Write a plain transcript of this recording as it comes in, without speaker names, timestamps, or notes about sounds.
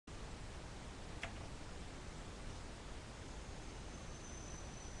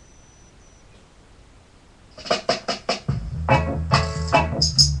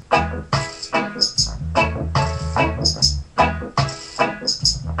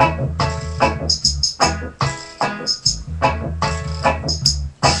You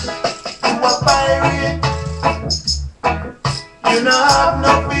a pirate, you don't have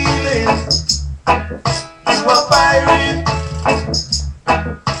no feelings. You a pirate,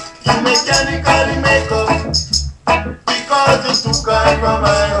 you mechanically make up because you took her from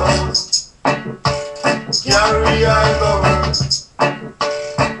my house. Carry her over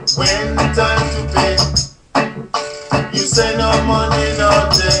when time to pay. You say no money, no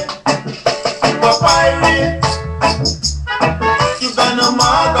day. You a pirate, you gonna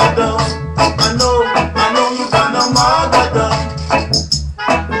mug down. I know you gonna mug down.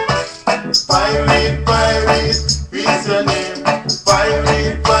 Pirate, pirate, is your name.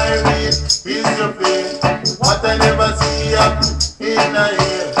 Pirate, pirate, is your fame. What I never see happen in a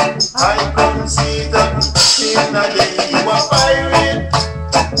year, I come see it happen in a day. You a pirate,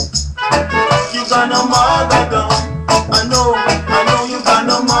 you gonna mug down. I know you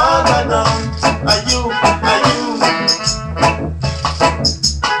gonna mug down. Are you?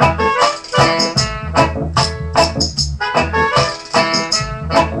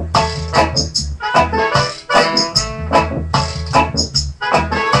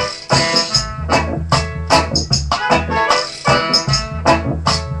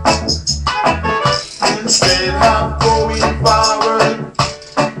 Instead of going forward,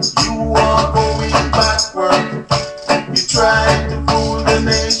 you are going backward. You try to fool the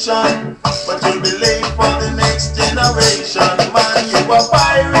nation, but you'll be late for the next generation. Man, you a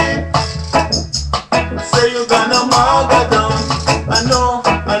pirate, say you're gonna mug down. I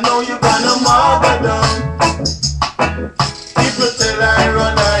know you're gonna mug down. If you tell I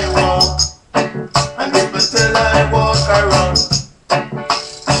run, I walk, and if you tell I walk, I run.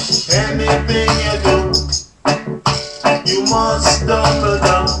 Anything you do, you must stumble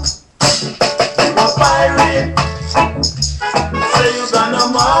down. You a pirate, say you gonna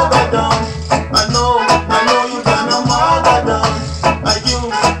mug down.